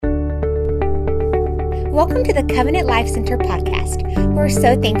Welcome to the Covenant Life Center podcast. We're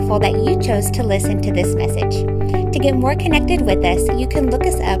so thankful that you chose to listen to this message. To get more connected with us, you can look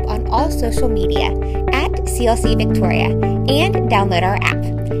us up on all social media at CLC Victoria and download our app.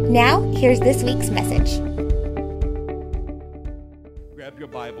 Now, here's this week's message. Grab your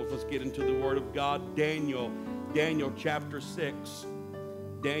Bibles. Let's get into the Word of God. Daniel chapter 6.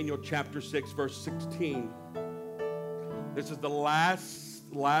 Daniel chapter 6, verse 16. This is the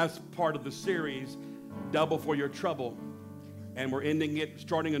last part of the series, Double for Your Trouble. And we're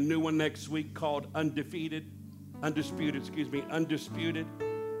starting a new one next week called Undisputed. We're going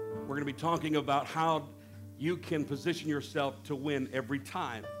to be talking about how you can position yourself to win every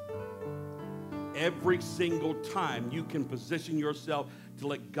time. Every single time you can position yourself to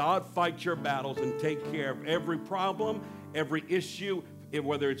let God fight your battles and take care of every problem, every issue,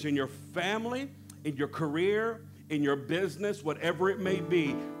 whether it's in your family, in your career, in your business, whatever it may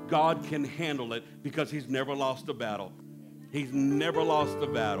be, God can handle it because he's never lost a battle. He's never lost a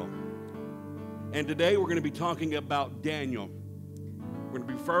battle. And today we're going to be talking about Daniel. We're going to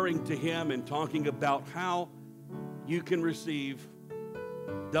be referring to him and talking about how you can receive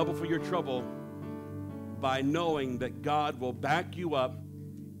double for your trouble by knowing that God will back you up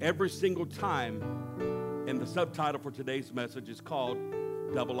every single time. And the subtitle for today's message is called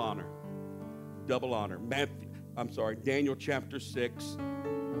Double Honor. Double Honor. Daniel chapter 6.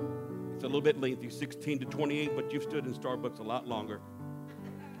 It's a little bit lengthy, 16 to 28, but you've stood in Starbucks a lot longer.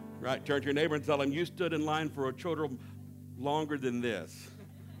 Right? Turn to your neighbor and tell him, you stood in line for a churro longer than this.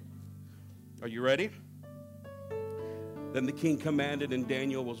 Are you ready? Then the king commanded, and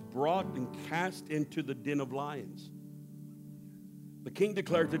Daniel was brought and cast into the den of lions. The king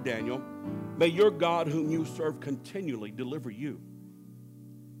declared to Daniel, may your God whom you serve continually deliver you.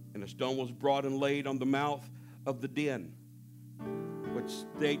 And a stone was brought and laid on the mouth of the den, which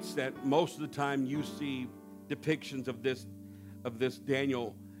states that most of the time you see depictions of this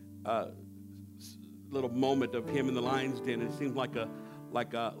Daniel little moment of him in the lion's den. It seems like a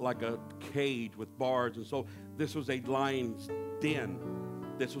cage with bars, and so this was a lion's den.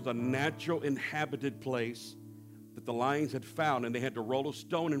 This was a natural inhabited place that the lions had found, and they had to roll a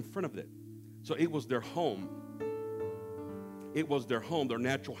stone in front of it. So it was their home. It was their home, their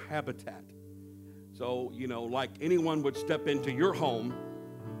natural habitat. So, like anyone would step into your home,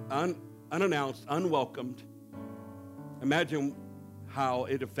 unannounced, unwelcomed. Imagine how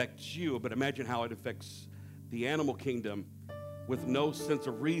it affects you, but imagine how it affects the animal kingdom with no sense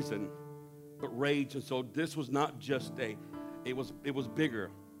of reason, but rage. And so this was not just it was bigger.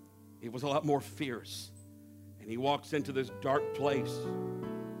 It was a lot more fierce. And he walks into this dark place,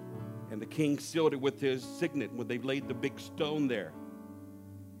 and the king sealed it with his signet when they laid the big stone there.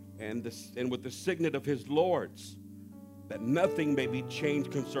 And with the signet of his lords, that nothing may be changed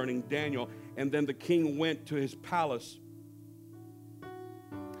concerning Daniel. And then the king went to his palace.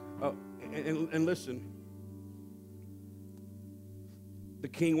 And listen, the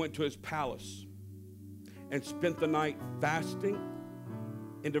king went to his palace and spent the night fasting,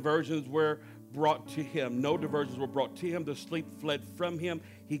 and diversions were brought to him. No diversions were brought to him. The sleep fled from him.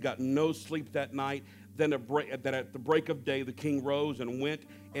 He got no sleep that night. Then at the break of day, the king rose and went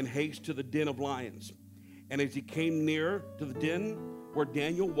in haste to the den of lions. And as he came near to the den where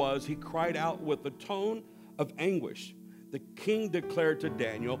Daniel was, he cried out with a tone of anguish. The king declared to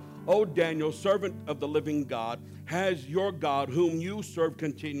Daniel, O Daniel, servant of the living God, has your God, whom you serve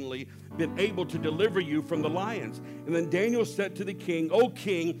continually, been able to deliver you from the lions? And then Daniel said to the king, O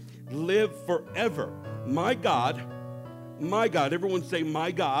king, live forever. My God, everyone say,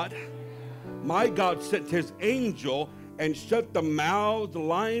 my God sent his angel and shut the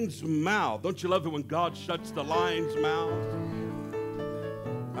lion's mouth. Don't you love it when God shuts the lion's mouth?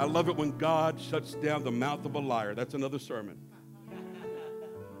 I love it when God shuts down the mouth of a liar. That's another sermon.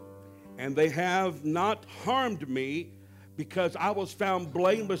 And they have not harmed me, because I was found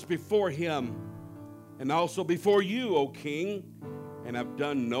blameless before him and also before you, O king, and have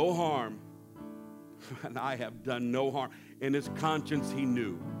done no harm. And I have done no harm. In his conscience, he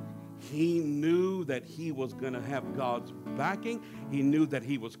knew. He knew that he was going to have God's backing. He knew that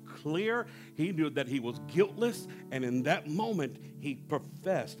he was clear. He knew that he was guiltless. And in that moment, he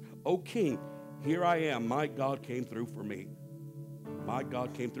professed, O king, here I am. My God came through for me. My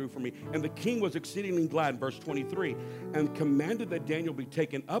God came through for me. And the king was exceedingly glad, verse 23, and commanded that Daniel be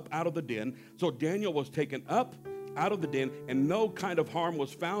taken up out of the den. So Daniel was taken up out of the den, and no kind of harm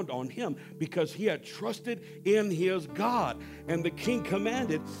was found on him, because he had trusted in his God. And the king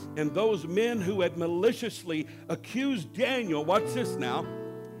commanded, and those men who had maliciously accused Daniel, watch this now,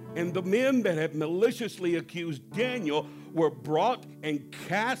 and the men that had maliciously accused Daniel were brought and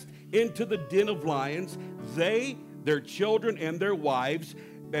cast into the den of lions, they, their children, and their wives.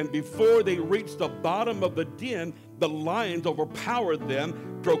 And before they reached the bottom of the den, the lions overpowered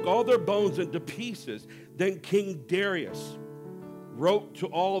them, broke all their bones into pieces. Then King Darius wrote to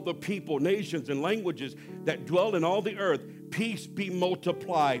all the people, nations, and languages that dwell in all the earth, peace be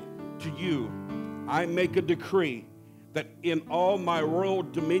multiplied to you. I make a decree that in all my royal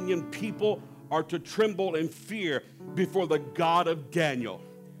dominion people are to tremble in fear before the God of Daniel.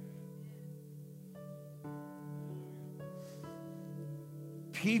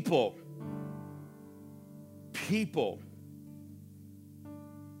 People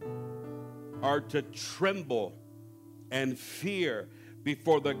are to tremble and fear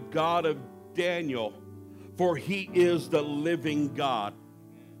before the God of Daniel, for he is the living God.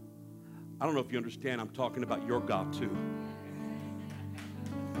 I don't know if you understand, I'm talking about your God too.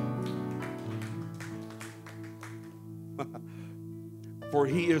 For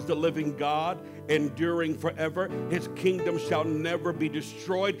he is the living God, enduring forever. His kingdom shall never be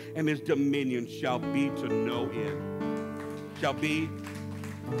destroyed, and his dominion shall be to no end. Shall be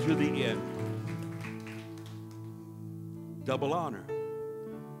to the end. Double honor.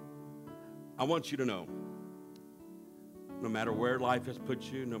 I want you to know, no matter where life has put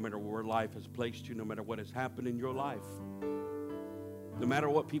you, no matter where life has placed you, no matter what has happened in your life, no matter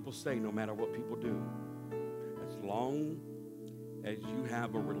what people say, no matter what people do, as long as you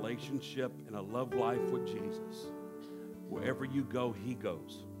have a relationship and a love life with Jesus, wherever you go, he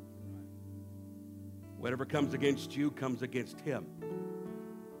goes. Whatever comes against you comes against him.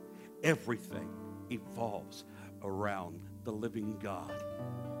 Everything evolves around the living God.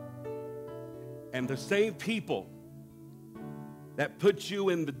 And the same people that put you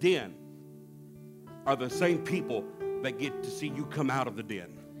in the den are the same people that get to see you come out of the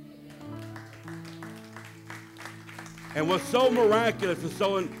den. And what's so miraculous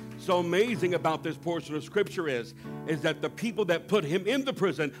and so amazing about this portion of Scripture is that the people that put him in the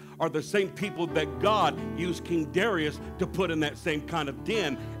prison are the same people that God used King Darius to put in that same kind of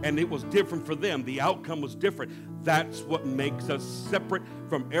den, and it was different for them. The outcome was different. That's what makes us separate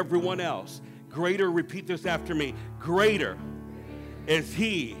from everyone else. Greater, repeat this after me, greater is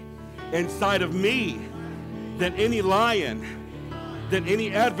he inside of me than any lion, than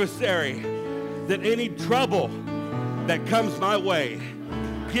any adversary, than any trouble that comes my way.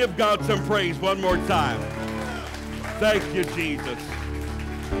 Give God some praise one more time. Thank you, Jesus.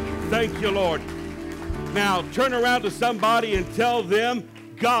 Thank you, Lord. Now, turn around to somebody and tell them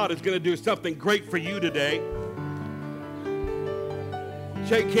God is going to do something great for you today.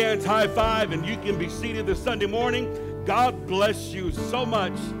 Shake hands, high five, and you can be seated this Sunday morning. God bless you so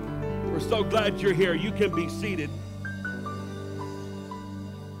much. We're so glad you're here. You can be seated.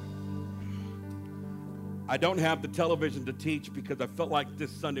 I don't have the television to teach because I felt like this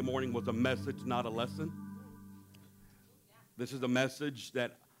Sunday morning was a message, not a lesson. This is a message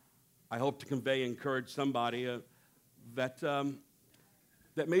that I hope to convey, encourage somebody that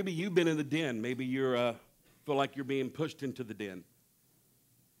maybe you've been in the den. Maybe you feel like you're being pushed into the den.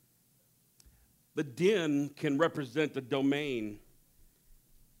 The den can represent a domain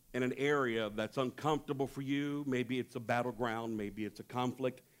in an area that's uncomfortable for you. Maybe it's a battleground. Maybe it's a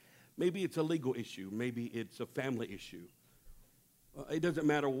conflict. Maybe it's a legal issue. Maybe it's a family issue. It doesn't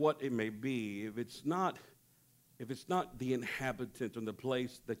matter what it may be. If it's not the inhabitant or the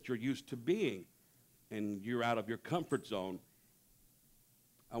place that you're used to being and you're out of your comfort zone,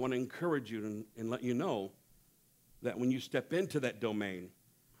 I want to encourage you and let you know that when you step into that domain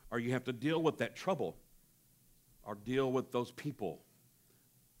or you have to deal with that trouble or deal with those people,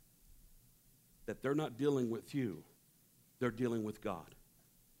 that they're not dealing with you, they're dealing with God.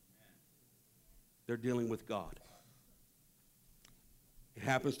 They're dealing with God. It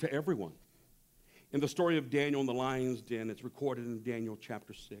happens to everyone. In the story of Daniel in the lion's den, it's recorded in Daniel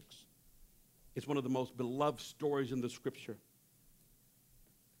chapter 6. It's one of the most beloved stories in the Scripture.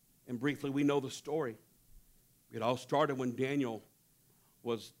 And briefly, we know the story. It all started when Daniel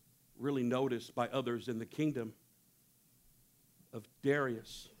was really noticed by others in the kingdom of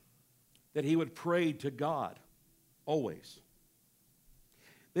Darius, that he would pray to God always.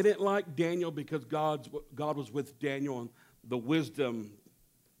 They didn't like Daniel because God was with Daniel, and the wisdom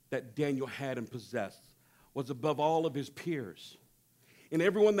that Daniel had and possessed was above all of his peers. And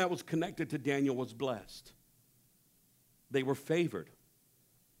everyone that was connected to Daniel was blessed. They were favored.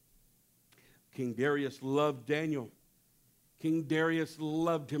 King Darius loved Daniel. King Darius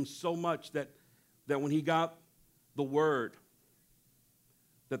loved him so much that when he got the word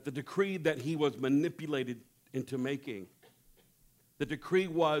that the decree that he was manipulated into making, the decree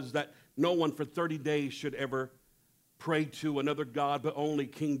was that no one for 30 days should ever pray to another god but only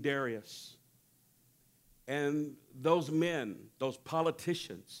King Darius. And those men, those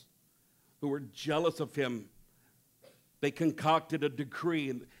politicians who were jealous of him, they concocted a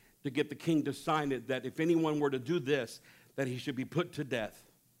decree to get the king to sign it that if anyone were to do this, that he should be put to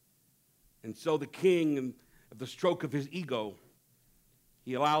death. And so the king, at the stroke of his ego,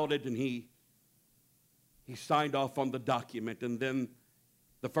 he allowed it, and he signed off on the document. And then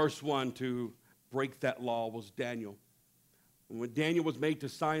the first one to break that law was Daniel. And when Daniel was made to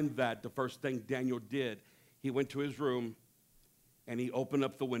sign that, the first thing Daniel did, he went to his room and he opened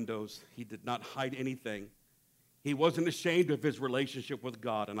up the windows. He did not hide anything. He wasn't ashamed of his relationship with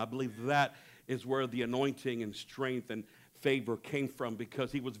God. And I believe that is where the anointing and strength and favor came from,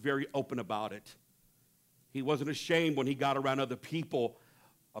 because he was very open about it. He wasn't ashamed when he got around other people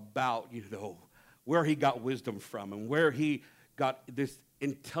about, where he got wisdom from and where he got this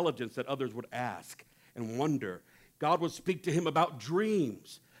intelligence that others would ask and wonder. God would speak to him about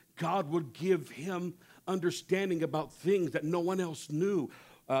dreams. God would give him understanding about things that no one else knew.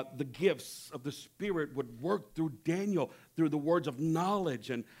 The gifts of the Spirit would work through Daniel, through the words of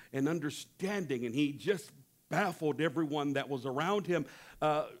knowledge and understanding. And he just baffled everyone that was around him.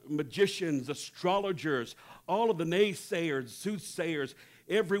 Magicians, astrologers, all of the naysayers, soothsayers,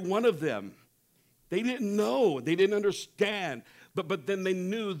 every one of them. They didn't know. They didn't understand. But then they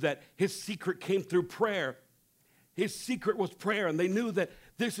knew that his secret came through prayer. His secret was prayer. And they knew that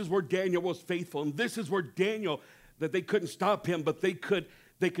this is where Daniel was faithful. And this is where Daniel, that they couldn't stop him, but they could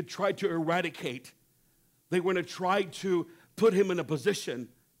try to eradicate. They were going to try to put him in a position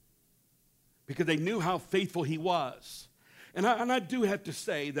because they knew how faithful he was. And I do have to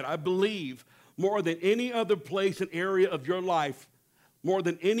say that I believe more than any other place and area of your life, more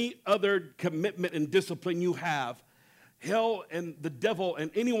than any other commitment and discipline you have, hell and the devil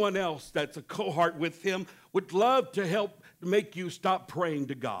and anyone else that's a cohort with him would love to help make you stop praying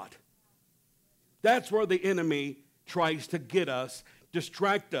to God. That's where the enemy tries to get us,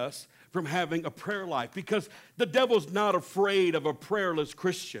 distract us from having a prayer life, because the devil's not afraid of a prayerless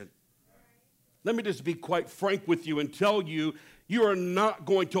Christian. Let me just be quite frank with you and tell you, you are not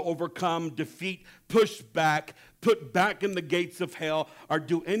going to overcome, defeat, push back, put back in the gates of hell, or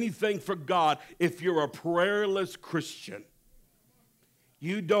do anything for God if you're a prayerless Christian.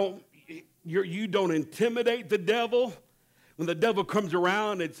 You don't intimidate the devil. When the devil comes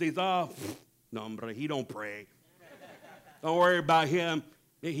around and says, no, he don't pray. Don't worry about him.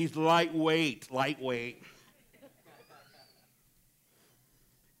 He's lightweight.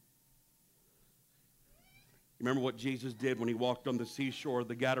 Remember what Jesus did when he walked on the seashore of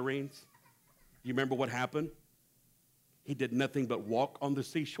the Gadarenes? You remember what happened? He did nothing but walk on the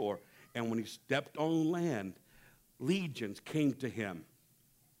seashore. And when he stepped on land, legions came to him.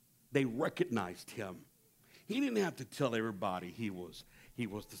 They recognized him. He didn't have to tell everybody he was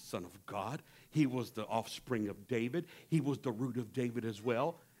the Son of God. He was the offspring of David. He was the root of David as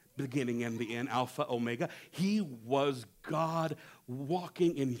well, beginning and the end, Alpha, Omega. He was God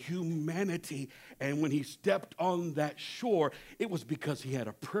walking in humanity. And when he stepped on that shore, it was because he had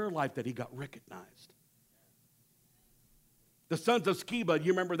a prayer life that he got recognized. The sons of Sceva,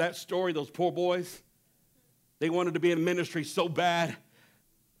 you remember that story, those poor boys? They wanted to be in ministry so bad.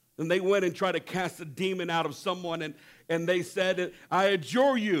 And they went and tried to cast a demon out of someone, and they said, I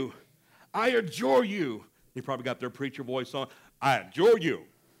adjure you. I adjure you. They probably got their preacher voice on. I adjure you.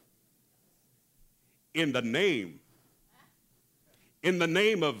 In the name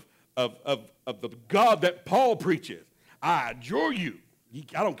of the God that Paul preaches. I adjure you.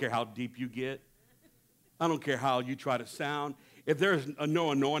 I don't care how deep you get. I don't care how you try to sound. If there's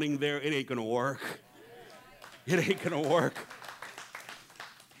no anointing there, it ain't going to work. It ain't going to work.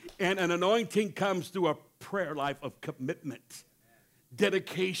 And an anointing comes through a prayer life of commitment,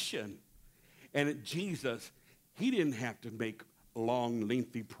 dedication. And Jesus, he didn't have to make long,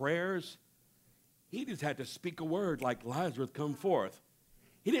 lengthy prayers. He just had to speak a word like Lazarus come forth.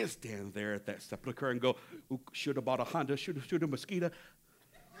 He didn't stand there at that sepulcher and go, should have bought a Honda, should have a mosquito.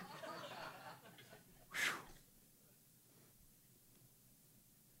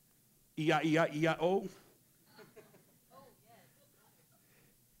 E-I-E-I-E-I-O.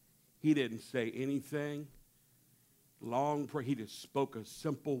 He didn't say anything long prayer. He just spoke a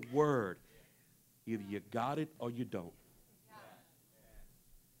simple word. Either you got it or you don't.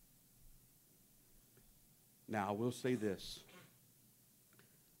 Now, I will say this.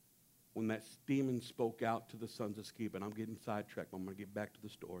 When that demon spoke out to the sons of Sceva, and I'm getting sidetracked, but I'm going to get back to the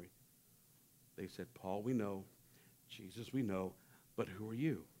story. They said, Paul, we know. Jesus, we know. But who are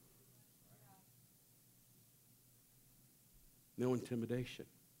you? No intimidation.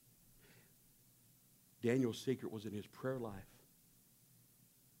 Daniel's secret was in his prayer life.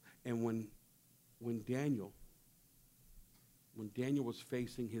 And when Daniel was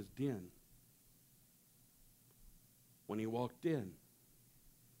facing his den, when he walked in,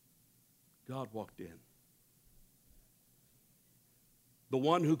 God walked in. The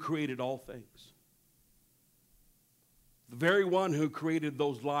one who created all things. The very one who created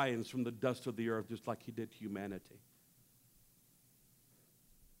those lions from the dust of the earth, just like he did humanity.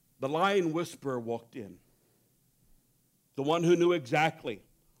 The lion whisperer walked in. The one who knew exactly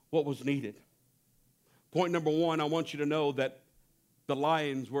what was needed. Point number one, I want you to know that the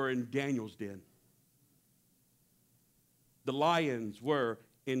lions were in Daniel's den. The lions were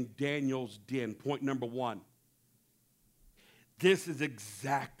in Daniel's den. Point number one. This is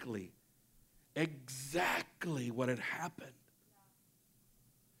exactly what had happened.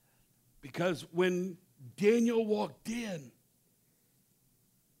 Because when Daniel walked in,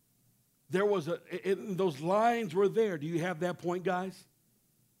 there was those lions were there. Do you have that point, guys?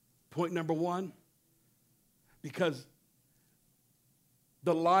 Point number one. Because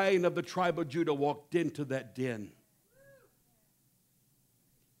the lion of the tribe of Judah walked into that den.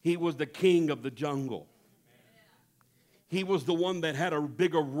 He was the king of the jungle. He was the one that had a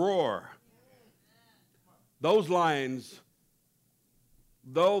bigger roar. Those lions,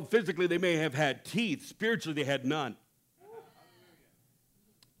 though physically they may have had teeth, spiritually they had none.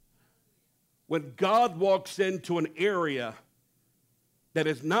 When God walks into an area that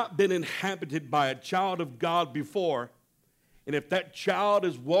has not been inhabited by a child of God before, and if that child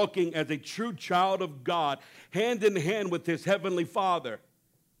is walking as a true child of God, hand in hand with his heavenly Father,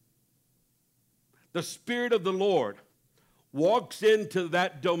 the Spirit of the Lord walks into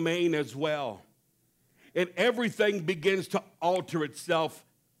that domain as well. And everything begins to alter itself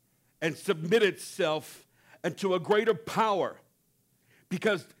and submit itself into a greater power.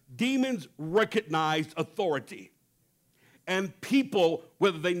 Because demons recognize authority. And people,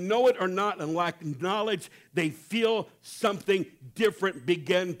 whether they know it or not and lack knowledge, they feel something different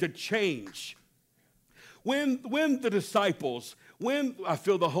begin to change. When the disciples, I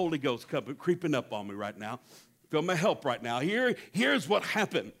feel the Holy Ghost creeping up on me right now. Feel my help right now. Here's what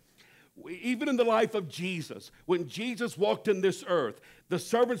happened. Even in the life of Jesus, when Jesus walked in this earth, the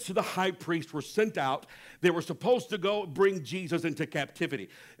servants to the high priest were sent out. They were supposed to go bring Jesus into captivity.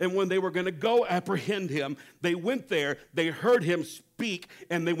 And when they were going to go apprehend him, they went there, they heard him speak,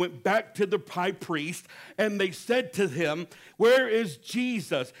 and they went back to the high priest, and they said to him, "Where is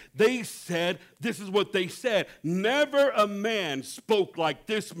Jesus?" They said, this is what they said: "Never a man spoke like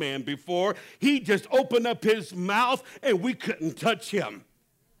this man before. He just opened up his mouth, and we couldn't touch him.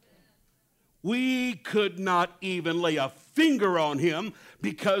 We could not even lay a finger on him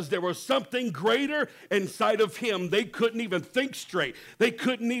because there was something greater inside of him. They couldn't even think straight. They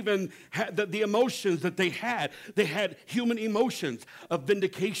couldn't even have the emotions that they had. They had human emotions of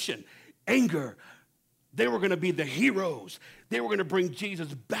vindication, anger. They were going to be the heroes. They were going to bring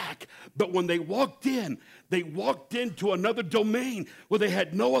Jesus back. But when they walked into another domain where they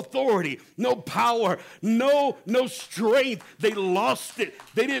had no authority, no power, no strength. They lost it.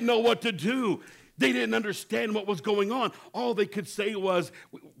 They didn't know what to do. They didn't understand what was going on. All they could say was,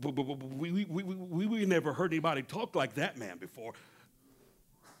 we never heard anybody talk like that man before.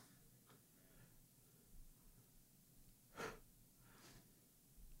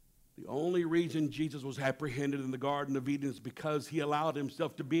 The only reason Jesus was apprehended in the Garden of Eden is because he allowed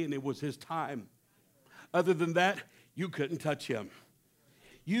himself to be, and it was his time. Other than that, you couldn't touch him.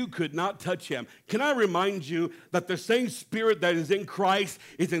 You could not touch him. Can I remind you that the same Spirit that is in Christ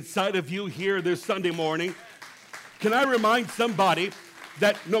is inside of you here this Sunday morning? Can I remind somebody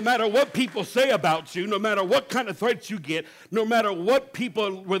that no matter what people say about you, no matter what kind of threats you get, no matter what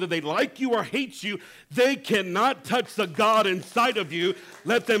people, whether they like you or hate you, they cannot touch the God inside of you.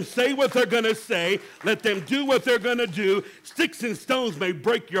 Let them say what they're going to say. Let them do what they're going to do. Sticks and stones may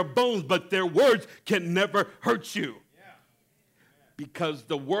break your bones, but their words can never hurt you. Because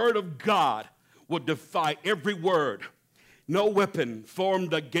the word of God will defy every word. No weapon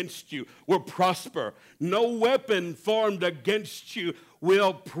formed against you will prosper. No weapon formed against you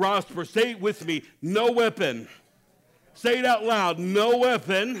will prosper. Say it with me. No weapon. Say it out loud. No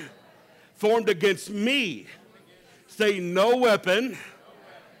weapon formed against me. Say no weapon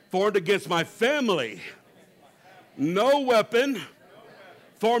formed against my family. No weapon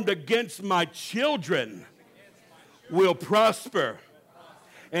formed against my children will prosper.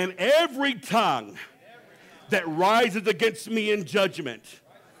 And every tongue that rises against me in judgment,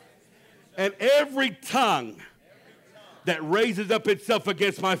 and every tongue that raises up itself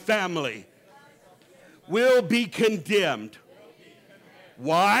against my family will be condemned.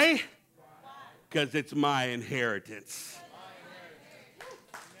 Why? because it's my inheritance.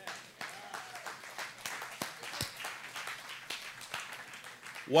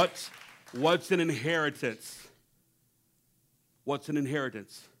 What's an inheritance? What's an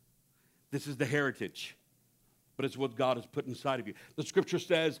inheritance? This is the heritage, but it's what God has put inside of you. The scripture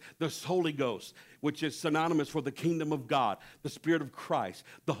says this Holy Ghost, which is synonymous for the kingdom of God, the Spirit of Christ,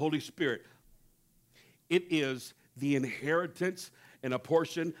 the Holy Spirit. It is the inheritance and a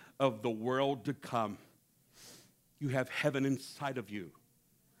portion of the world to come. You have heaven inside of you.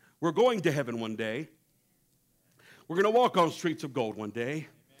 We're going to heaven one day. We're going to walk on streets of gold one day.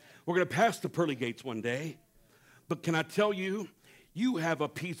 We're going to pass the pearly gates one day. But can I tell you, you have a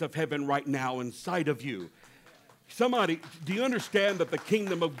piece of heaven right now inside of you. Somebody, do you understand that the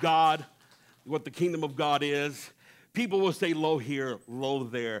kingdom of God, what the kingdom of God is? People will say, lo here, lo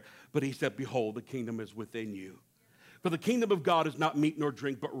there. But he said, behold, the kingdom is within you. For the kingdom of God is not meat nor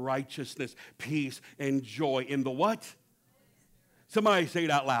drink, but righteousness, peace, and joy. In the what? Somebody say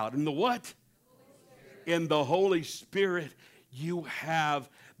it out loud. In the what? In the Holy Spirit, you have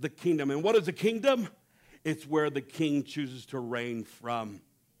the kingdom. And what is the kingdom? It's where the king chooses to reign from.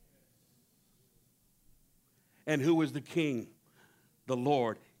 And who is the king? The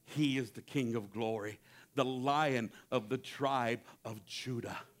Lord. He is the King of glory, the Lion of the tribe of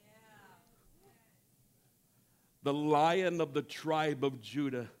Judah. The Lion of the tribe of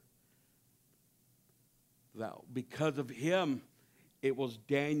Judah. Now, because of him, it was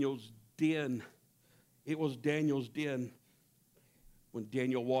Daniel's den. It was Daniel's den. When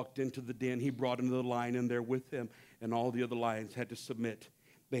Daniel walked into the den, he brought him the lion in there with him, and all the other lions had to submit.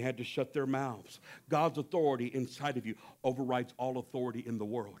 They had to shut their mouths. God's authority inside of you overrides all authority in the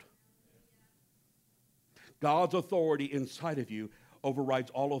world. God's authority inside of you overrides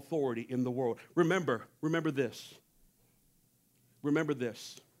all authority in the world. Remember this. Remember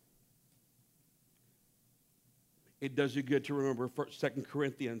this. It does you good to remember 2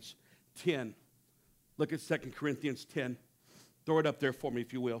 Corinthians 10. Look at 2 Corinthians 10. Throw it up there for me,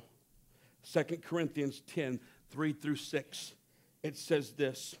 if you will. 2 Corinthians 10, 3 through 6. It says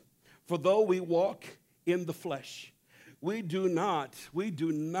this. For though we walk in the flesh, we do not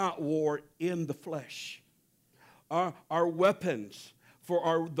war in the flesh. Our weapons,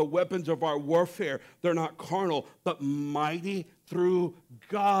 the weapons of our warfare, they're not carnal, but mighty through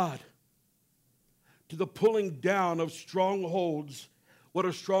God to the pulling down of strongholds. What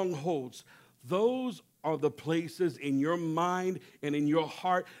are strongholds? Those are the places in your mind and in your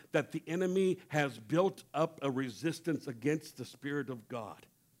heart that the enemy has built up a resistance against the Spirit of God.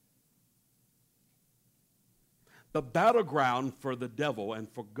 The battleground for the devil and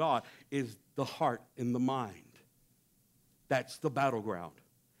for God is the heart and the mind. That's the battleground.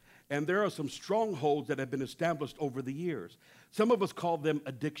 And there are some strongholds that have been established over the years. Some of us call them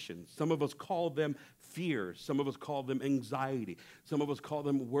addictions. Some of us call them fears. Some of us call them anxiety. Some of us call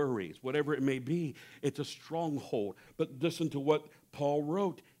them worries. Whatever it may be, it's a stronghold. But listen to what Paul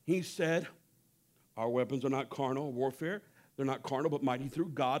wrote. He said, our weapons are not carnal warfare. They're not carnal, but mighty through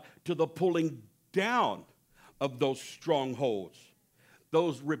God to the pulling down of those strongholds.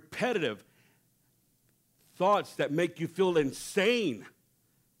 Those repetitive thoughts that make you feel insane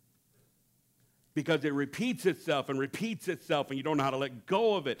because it repeats itself and you don't know how to let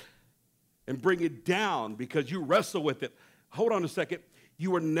go of it and bring it down because you wrestle with it. Hold on a second.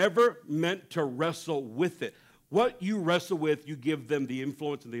 You were never meant to wrestle with it. What you wrestle with, you give them the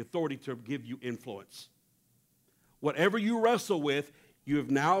influence and the authority to give you influence. Whatever you wrestle with, you have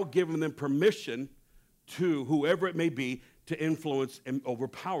now given them permission to, whoever it may be, to influence and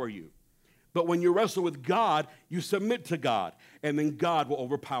overpower you. But when you wrestle with God, you submit to God, and then God will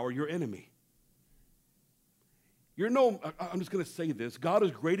overpower your enemy. I'm just going to say this. God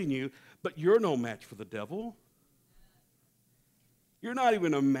is great in you, but you're no match for the devil. You're not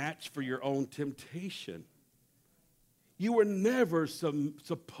even a match for your own temptation. You were never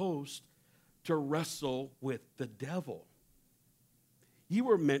supposed to wrestle with the devil. You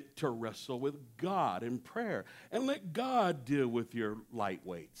were meant to wrestle with God in prayer and let God deal with your light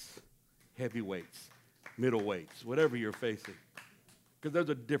weights, heavy weights, middle weights, whatever you're facing. Because there's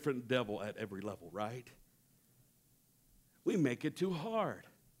a different devil at every level, right? We make it too hard.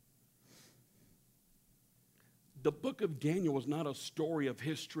 The book of Daniel was not a story of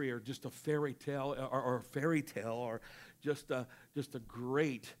history or just a fairy tale or just a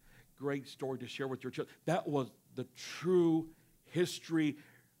great story to share with your children. That was the true history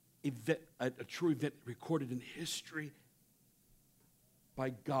event, a true event recorded in history by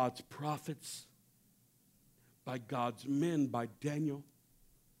God's prophets, by God's men, by Daniel.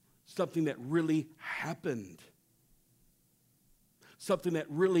 Something that really happened. Something that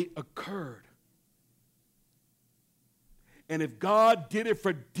really occurred. And if God did it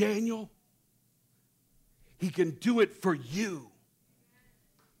for Daniel, he can do it for you.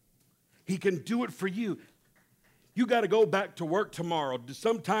 He can do it for you. You got to go back to work tomorrow.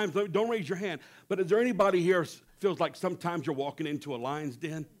 Sometimes, don't raise your hand, but is there anybody here feels like sometimes you're walking into a lion's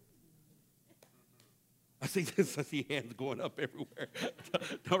den? I see hands going up everywhere.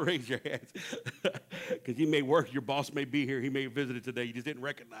 Don't raise your hands. Because you may work, your boss may be here, he may have visited today, you just didn't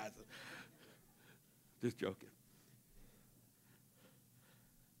recognize him. Just joking.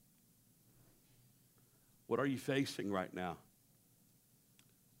 What are you facing right now?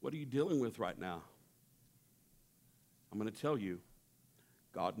 What are you dealing with right now? I'm going to tell you,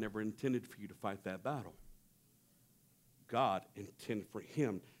 God never intended for you to fight that battle. God intended for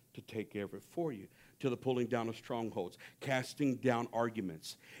him to take care of it for you, to the pulling down of strongholds, casting down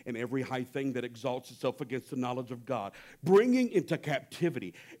arguments, and every high thing that exalts itself against the knowledge of God, bringing into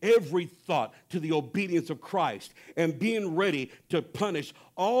captivity every thought to the obedience of Christ, and being ready to punish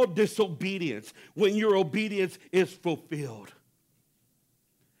all disobedience when your obedience is fulfilled.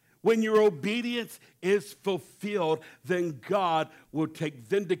 When your obedience is fulfilled, then God will take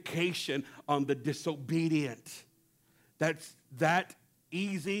vindication on the disobedient. That's that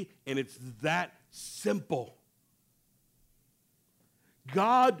easy, and it's that simple.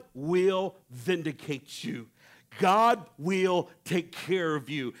 God will vindicate you. God will take care of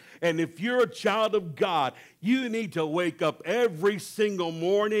you. And if you're a child of God, you need to wake up every single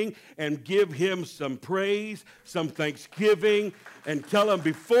morning and give him some praise, some thanksgiving, and tell him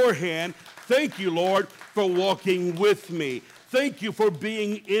beforehand, thank you, Lord, for walking with me. Thank you for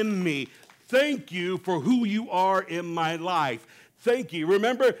being in me. Thank you for who you are in my life. Thank you.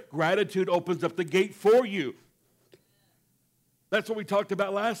 Remember, gratitude opens up the gate for you. That's what we talked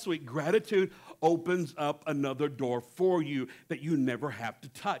about last week. Gratitude opens up another door for you that you never have to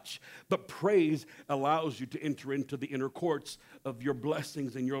touch. But praise allows you to enter into the inner courts of your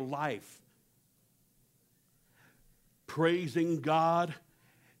blessings in your life. Praising God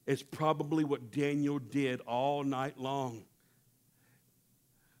is probably what Daniel did all night long.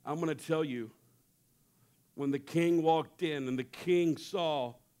 I'm going to tell you, when the king walked in and the king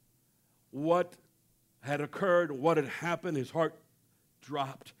saw what had occurred, what had happened, his heart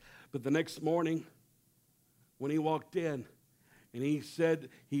dropped. But the next morning, when he walked in, and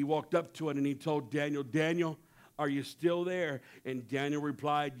he walked up to it and he told Daniel, Daniel, are you still there? And Daniel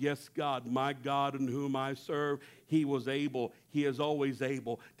replied, yes, God, my God in whom I serve, he is always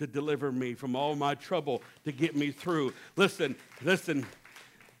able to deliver me from all my trouble, to get me through. Listen,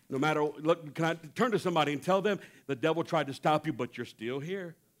 no matter, look, can I turn to somebody and tell them, the devil tried to stop you, but you're still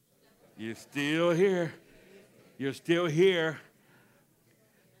here. You're still here. You're still here.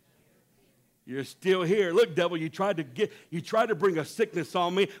 You're still here. Look, devil, you tried to bring a sickness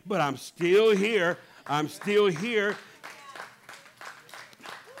on me, but I'm still here. I'm still here.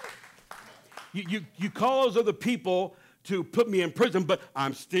 You cause other people to put me in prison, but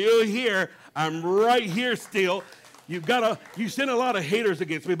I'm still here. I'm right here still. You send a lot of haters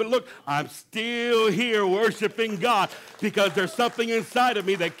against me, but look, I'm still here worshiping God because there's something inside of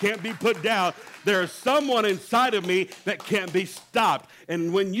me that can't be put down. There's someone inside of me that can't be stopped.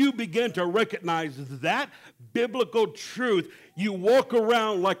 And when you begin to recognize that biblical truth, you walk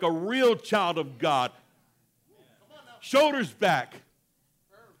around like a real child of God. Shoulders back,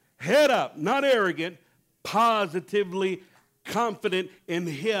 head up, not arrogant, positively confident in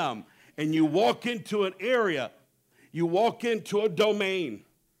him. And you walk into an area. You walk into a domain,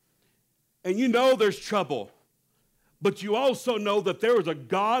 and you know there's trouble, but you also know that there is a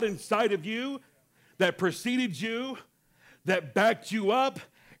God inside of you that preceded you, that backed you up,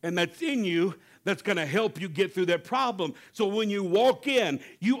 and that's in you, that's going to help you get through that problem. So when you walk in,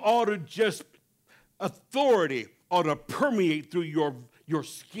 you ought to just, authority ought to permeate through your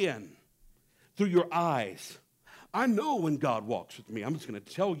skin, through your eyes. I know when God walks with me. I'm just going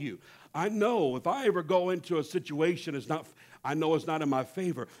to tell you. I know if I ever go into a situation, I know it's not in my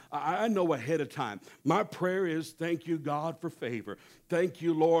favor. I know ahead of time. My prayer is, thank you, God, for favor. Thank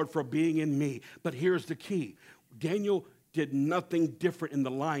you, Lord, for being in me. But here's the key. Daniel did nothing different in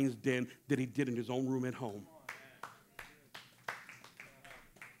the lion's den than he did in his own room at home.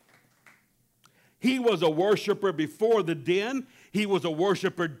 He was a worshiper before the den. He was a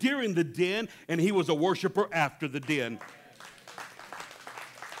worshiper during the den, and he was a worshiper after the den.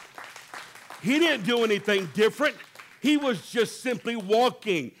 He didn't do anything different. He was just simply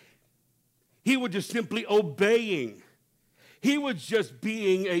walking. He was just simply obeying. He was just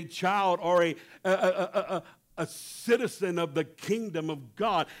being a child or a citizen of the kingdom of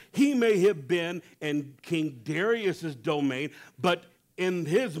God. He may have been in King Darius's domain, but in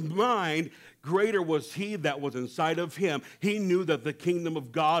his mind, greater was he that was inside of him. He knew that the kingdom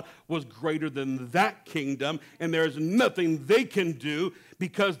of God was greater than that kingdom, and there's nothing they can do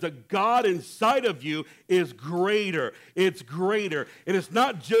because the God inside of you is greater. It's greater. And it's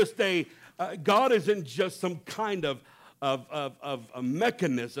not just God isn't just some kind of a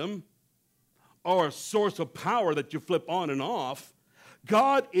mechanism or a source of power that you flip on and off.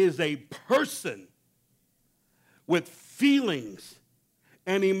 God is a person with feelings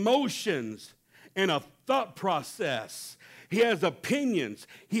and emotions and a thought process. He has opinions.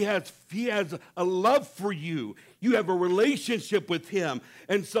 He has a love for you. You have a relationship with him.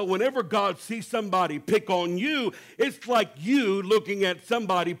 And so whenever God sees somebody pick on you, it's like you looking at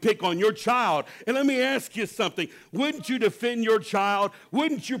somebody pick on your child. And let me ask you something. Wouldn't you defend your child?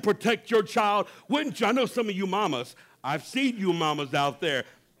 Wouldn't you protect your child? Wouldn't you? I know some of you mamas. I've seen you mamas out there.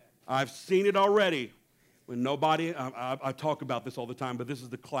 I've seen it already. When nobody, I talk about this all the time, but this is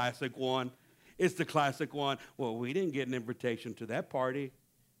the classic one. It's the classic one. Well, we didn't get an invitation to that party.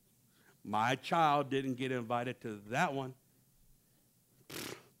 My child didn't get invited to that one.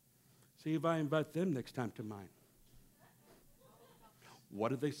 See if I invite them next time to mine. What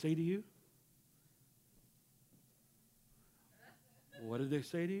did they say to you? What did they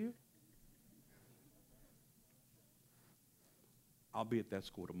say to you? I'll be at that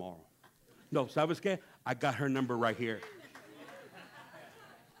school tomorrow. No, ¿sabes qué? I got her number right here.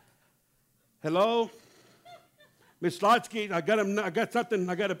 Hello? Miss Slotsky, I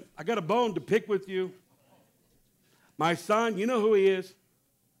got a bone to pick with you. My son, you know who he is.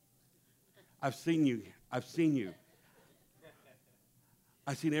 I've seen you. I've seen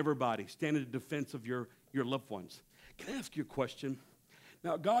everybody stand in defense of your loved ones. Can I ask you a question?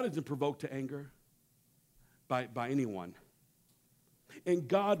 Now, God isn't provoked to anger by anyone. And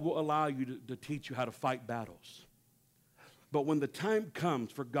God will allow you to teach you how to fight battles. But when the time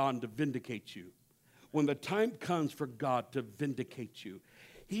comes for God to vindicate you, when the time comes for God to vindicate you,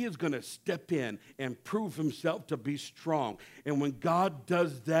 he is going to step in and prove himself to be strong. And when God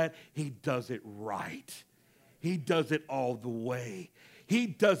does that, he does it right. He does it all the way. He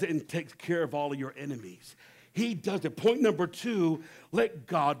does it and takes care of all of your enemies. He does it. Point number 2, let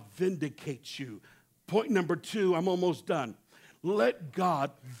God vindicate you. Point number 2, I'm almost done. Let God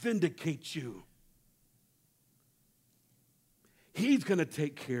vindicate you. He's going to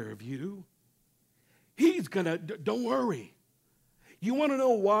take care of you. He's going to, don't worry. You want to know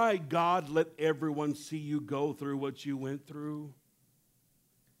why God let everyone see you go through what you went through?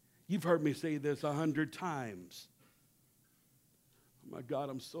 You've heard me say this 100 times. Oh my God,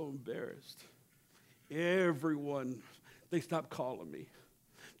 I'm so embarrassed. Everyone, they stopped calling me.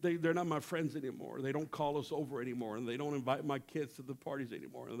 They're not my friends anymore. They don't call us over anymore, and they don't invite my kids to the parties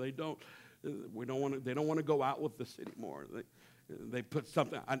anymore. And they don't want to go out with us anymore. They put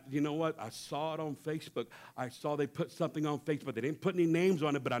something. You know what? I saw it on Facebook. I saw they put something on Facebook. They didn't put any names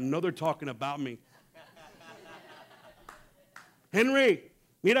on it, but I know they're talking about me. Henry,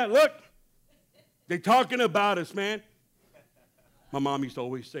 mira, look. They're talking about us, man. My mom used to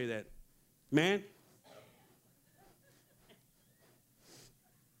always say that. Man.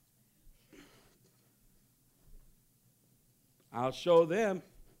 I'll show them.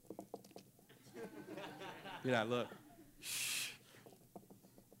 Yeah, look. Shh.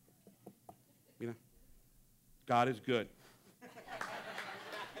 You know, God is good.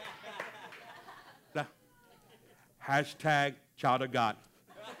 Hashtag child of God.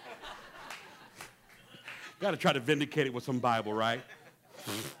 Got to try to vindicate it with some Bible, right?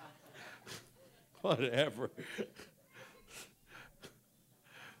 Whatever.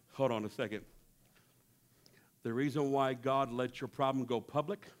 Hold on a second. The reason why God lets your problem go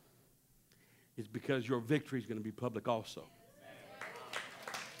public is because your victory is going to be public also.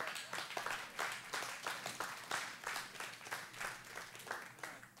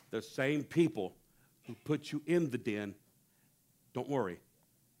 The same people who put you in the den, don't worry,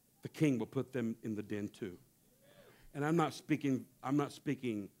 the king will put them in the den too. And I'm not speaking,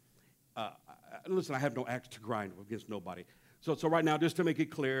 listen, I have no axe to grind against nobody. So right now, just to make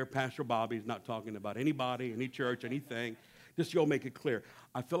it clear, Pastor Bobby's not talking about anybody, any church, anything. Just you'll make it clear.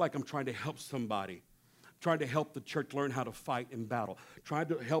 I feel like I'm trying to help somebody. Trying to help the church learn how to fight in battle. Trying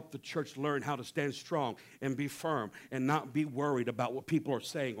to help the church learn how to stand strong and be firm and not be worried about what people are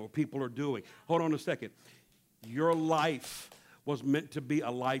saying or what people are doing. Hold on a second. Your life was meant to be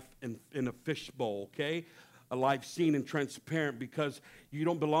a life in a fishbowl, okay? A life seen and transparent, because you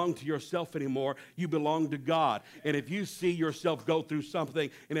don't belong to yourself anymore. You belong to God. And if you see yourself go through something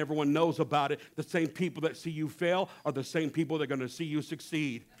and everyone knows about it, the same people that see you fail are the same people that are going to see you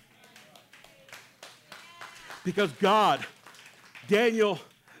succeed. Because God, Daniel,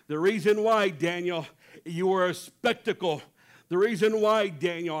 The reason why, Daniel, you were a spectacle. The reason why,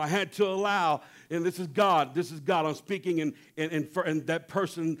 Daniel, I had to allow, and this is God, I'm speaking and that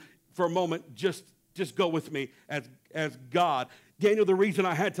person for a moment, just go with me as God. Daniel, the reason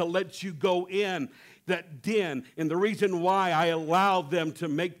I had to let you go in that den, and the reason why I allowed them to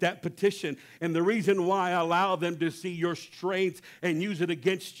make that petition, and the reason why I allowed them to see your strength and use it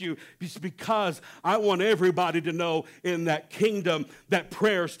against you, is because I want everybody to know in that kingdom that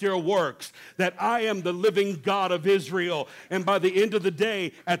prayer still works, that I am the living God of Israel, and by the end of the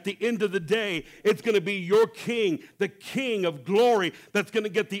day, at the end of the day, it's going to be your king, the King of glory, that's going to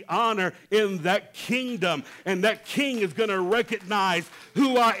get the honor in that kingdom, and that king is going to recognize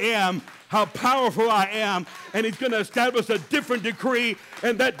who I am, how powerful I am, and he's going to establish a different decree,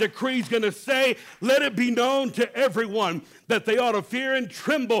 and that decree is going to say, let it be known to everyone that they ought to fear and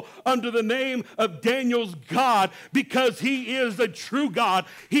tremble under the name of Daniel's God, because he is a true God.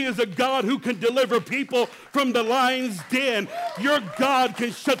 He is a God who can deliver people from the lion's den. Your God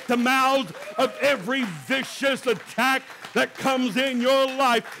can shut the mouths of every vicious attack that comes in your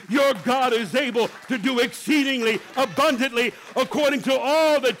life. Your God is able to do exceedingly abundantly according to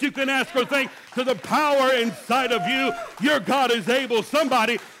all that you can ask or think, to the power inside of you. Your God is able.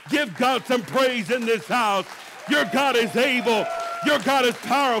 Somebody give God some praise in this house. Your God is able. Your God is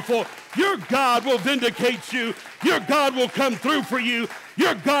powerful. Your God will vindicate you. Your God will come through for you.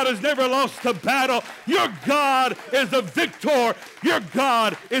 Your God has never lost a battle. Your God is a victor. Your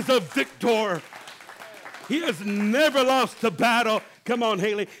God is a victor. He has never lost a battle. Come on,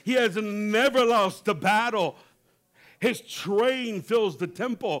 Haley. He has never lost a battle. His train fills the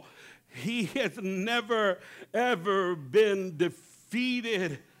temple. He has never, ever been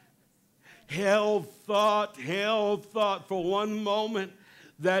defeated. Hell thought for one moment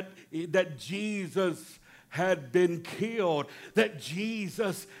that Jesus had been killed, that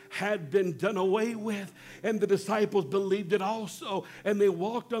Jesus had been done away with. And the disciples believed it also. And they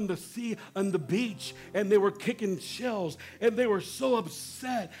walked on the sea, on the beach, and they were kicking shells. And they were so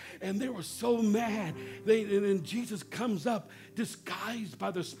upset, and they were so mad. And then Jesus comes up, disguised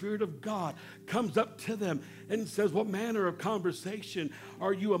by the Spirit of God, comes up to them and says, what manner of conversation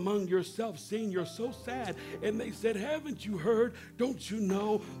are you among yourselves, seeing you're so sad? And they said, haven't you heard? Don't you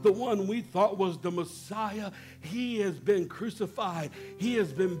know the one we thought was the Messiah? He has been crucified. He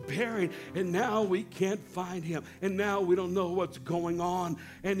has been buried. And now we can't find him. And now we don't know what's going on.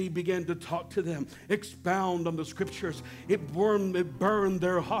 And he began to talk to them, expound on the scriptures. It burned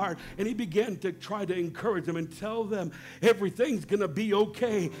their heart. And he began to try to encourage them and tell them everything's going to be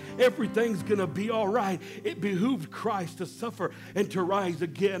okay. Everything's going to be all right. It behooved Christ to suffer and to rise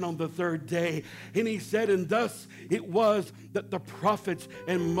again on the third day. And he said, and thus it was that the prophets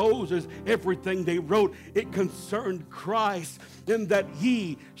and Moses, everything they wrote, it concerned Christ, and that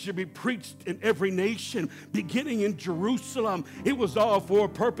he should be preached in every nation, beginning in Jerusalem. It was all for a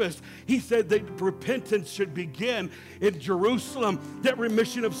purpose. He said that repentance should begin in Jerusalem, that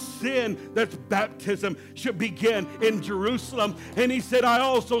remission of sin, that's baptism, should begin in Jerusalem. And he said, I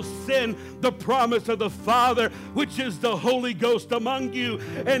also send the promise of the Father, which is the Holy Ghost among you,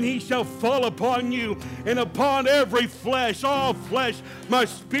 and he shall fall upon you, and upon every flesh, all flesh, my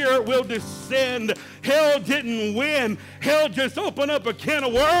Spirit will descend. Hell didn't win. Hell just opened up a can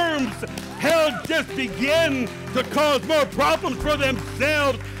of worms. Hell just began to cause more problems for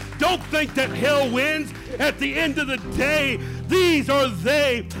themselves. Don't think that hell wins. At the end of the day, these are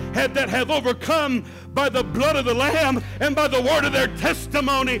they that have overcome by the blood of the Lamb and by the word of their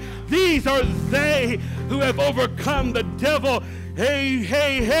testimony. These are they who have overcome the devil.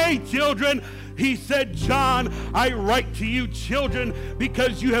 Hey, children. He said, John, I write to you, children,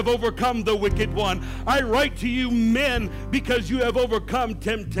 because you have overcome the wicked one. I write to you, men, because you have overcome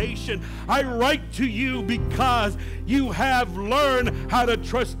temptation. I write to you because you have learned how to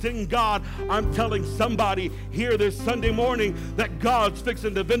trust in God. I'm telling somebody here this Sunday morning that God's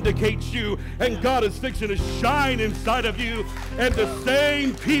fixing to vindicate you, and God is fixing to shine inside of you. And the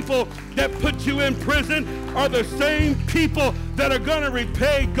same people that put you in prison are the same people that are going to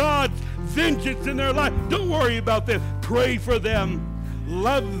repay God's vengeance in their life. Don't worry about them. Pray for them.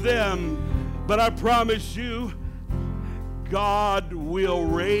 Love them. But I promise you, God will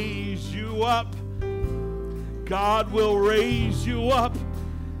raise you up. God will raise you up.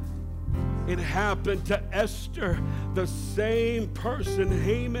 It happened to Esther, the same person,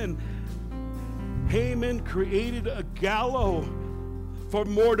 Haman. Haman created a gallows for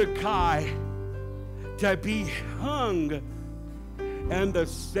Mordecai to be hung. And the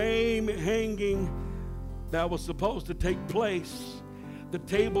same hanging that was supposed to take place, the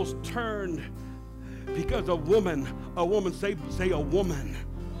tables turned because a woman, say a woman,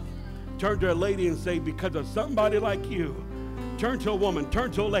 Turn to a lady and say, because of somebody like you. Turn to a woman, turn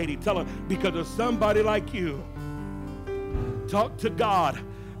to a lady, tell her, because of somebody like you. Talk to God,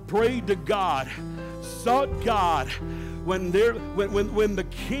 pray to God, sought God. When the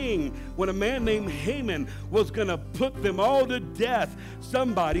king, when a man named Haman was going to put them all to death,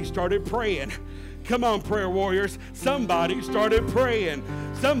 somebody started praying. Come on, prayer warriors. Somebody started praying.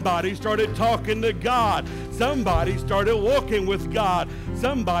 Somebody started talking to God. Somebody started walking with God.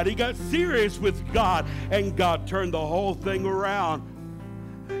 Somebody got serious with God, and God turned the whole thing around.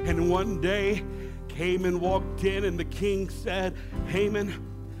 And one day, Haman walked in, and the king said, Haman,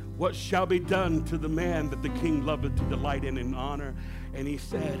 what shall be done to the man that the king loveth to delight in and honor? And he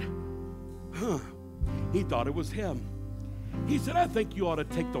said, he thought it was him. He said, I think you ought to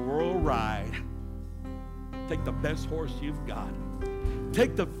take the royal ride. Take the best horse you've got.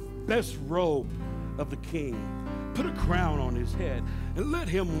 Take the best robe of the king. Put a crown on his head and let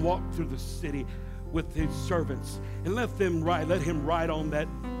him walk through the city with his servants, and let him ride on that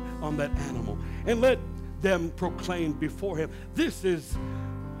animal, and let them proclaim before him, this is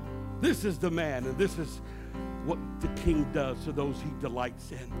the man, and this is what the king does to those he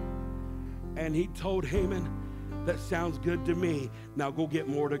delights in. And he told Haman, that sounds good to me. Now go get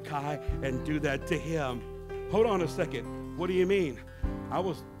Mordecai and do that to him. Hold on a second. What do you mean?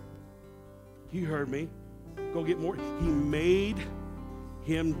 You heard me. Go get more. He made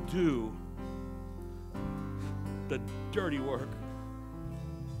him do the dirty work.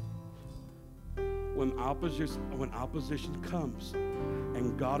 When opposition comes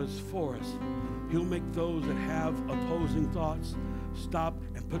and God is for us, he'll make those that have opposing thoughts stop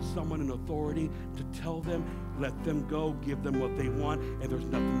and put someone in authority to tell them, let them go, give them what they want, and there's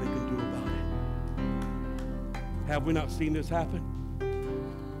nothing they can do about it. Have we not seen this happen?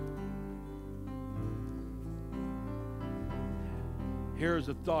 Here's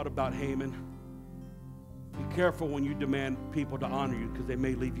a thought about Haman. Be careful when you demand people to honor you, because they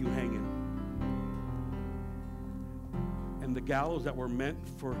may leave you hanging. And the gallows that were meant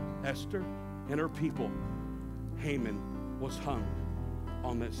for Esther and her people, Haman was hung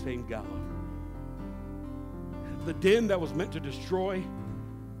on that same gallows. The den that was meant to destroy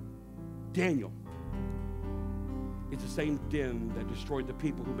Daniel, it's the same den that destroyed the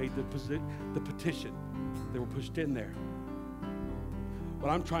people who made the petition. They were pushed in there.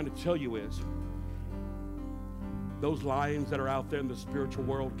 What I'm trying to tell you is, those lions that are out there in the spiritual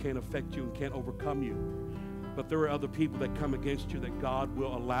world can't affect you and can't overcome you. But there are other people that come against you that God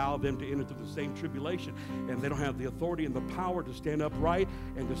will allow them to enter through the same tribulation. And they don't have the authority and the power to stand upright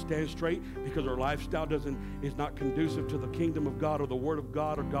and to stand straight, because their lifestyle is not conducive to the kingdom of God or the word of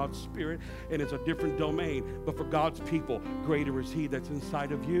God or God's spirit. And it's a different domain. But for God's people, greater is he that's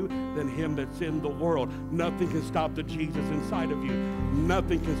inside of you than him that's in the world. Nothing can stop the Jesus inside of you.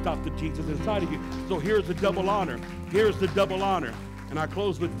 Nothing can stop the Jesus inside of you. So here's the double honor. Here's the double honor. And I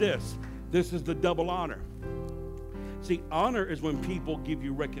close with this. This is the double honor. See, honor is when people give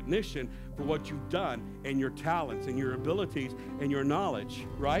you recognition for what you've done and your talents and your abilities and your knowledge,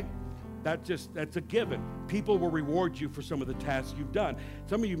 right? That's a given. People will reward you for some of the tasks you've done.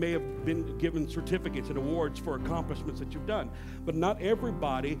 Some of you may have been given certificates and awards for accomplishments that you've done, but not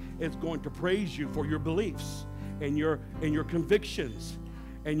everybody is going to praise you for your beliefs and your convictions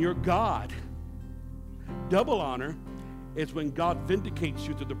and your God. Double honor is when God vindicates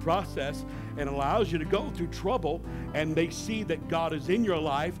you through the process and allows you to go through trouble, and they see that God is in your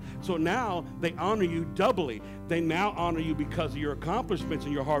life. So now they honor you doubly. They now honor you because of your accomplishments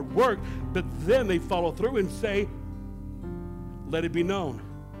and your hard work, but then they follow through and say, let it be known.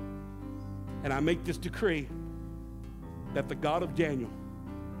 And I make this decree that the God of Daniel,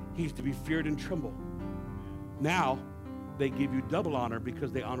 he's to be feared and trembled. Now they give you double honor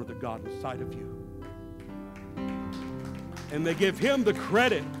because they honor the God inside of you. And they give him the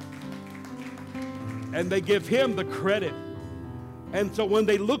credit. And they give him the credit. And so when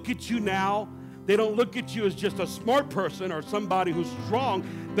they look at you now, they don't look at you as just a smart person or somebody who's strong.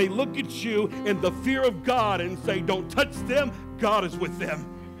 They look at you in the fear of God and say, don't touch them. God is with them.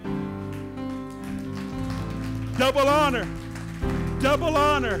 Double honor. Double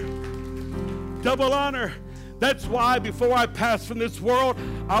honor. Double honor. That's why before I pass from this world,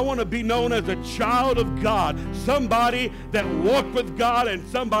 I want to be known as a child of God. Somebody that walked with God and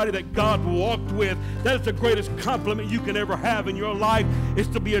somebody that God walked with. That is the greatest compliment you can ever have in your life, is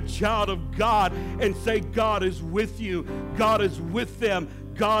to be a child of God and say, God is with you. God is with them.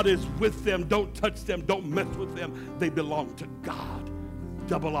 God is with them. Don't touch them. Don't mess with them. They belong to God.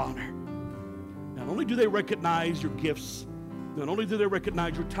 Double honor. Not only do they recognize your gifts, not only do they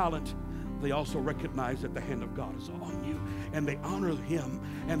recognize your talent, they also recognize that the hand of God is on you, and they honor him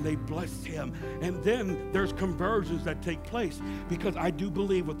and they bless him. And then there's conversions that take place, because I do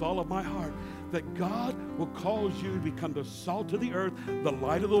believe with all of my heart that God will cause you to become the salt of the earth, the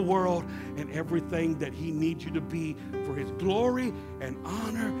light of the world, and everything that he needs you to be for his glory and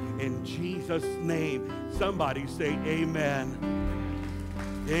honor in Jesus' name. Somebody say amen.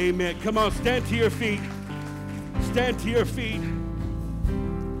 Amen. Come on, stand to your feet. Stand to your feet.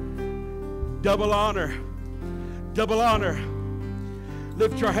 Double honor. Double honor.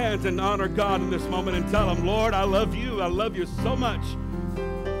 Lift your hands and honor God in this moment and tell him, Lord, I love you. I love you so much.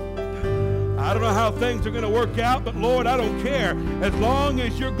 I don't know how things are going to work out, but Lord, I don't care. As long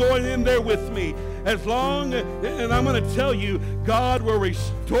as you're going in there with me, and I'm going to tell you, God will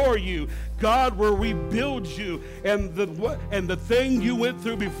restore you. God will rebuild you. And the thing you went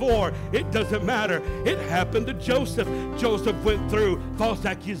through before, it doesn't matter. It happened to Joseph. Joseph went through false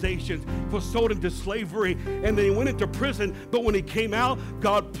accusations, was sold into slavery, and then he went into prison. But when he came out,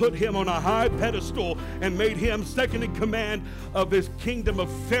 God put him on a high pedestal and made him second in command of his kingdom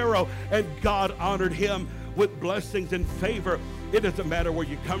of Pharaoh. And God honored him with blessings and favor. It doesn't matter where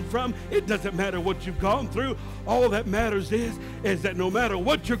you come from. It doesn't matter what you've gone through. All that matters is that no matter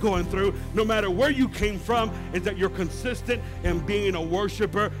what you're going through, no matter where you came from, is that you're consistent in being a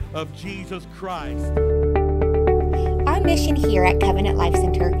worshiper of Jesus Christ. Our mission here at Covenant Life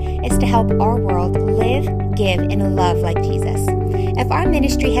Center is to help our world live, give, and love like Jesus. If our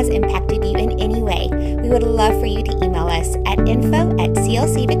ministry has impacted you in any way, we would love for you to email us at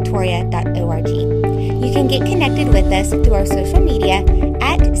info@clcvictoria.org. You can get connected with us through our social media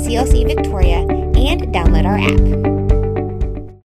at CLC Victoria and download our app.